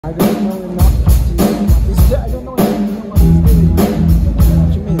I don't know enough to know what he's doing. I don't know enough to know what he's doing.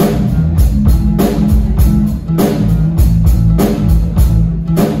 What you mean?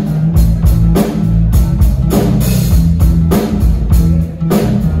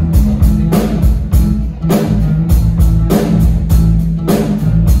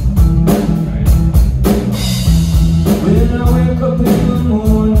 When I wake up in the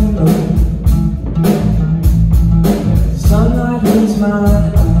morning, sunlight hits my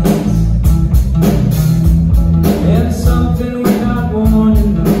eyes, and something without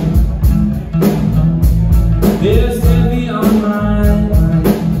warning, there's heavy on my mind.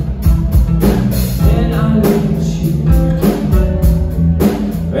 Then I look at you,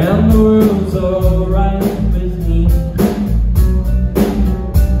 and the world's alright.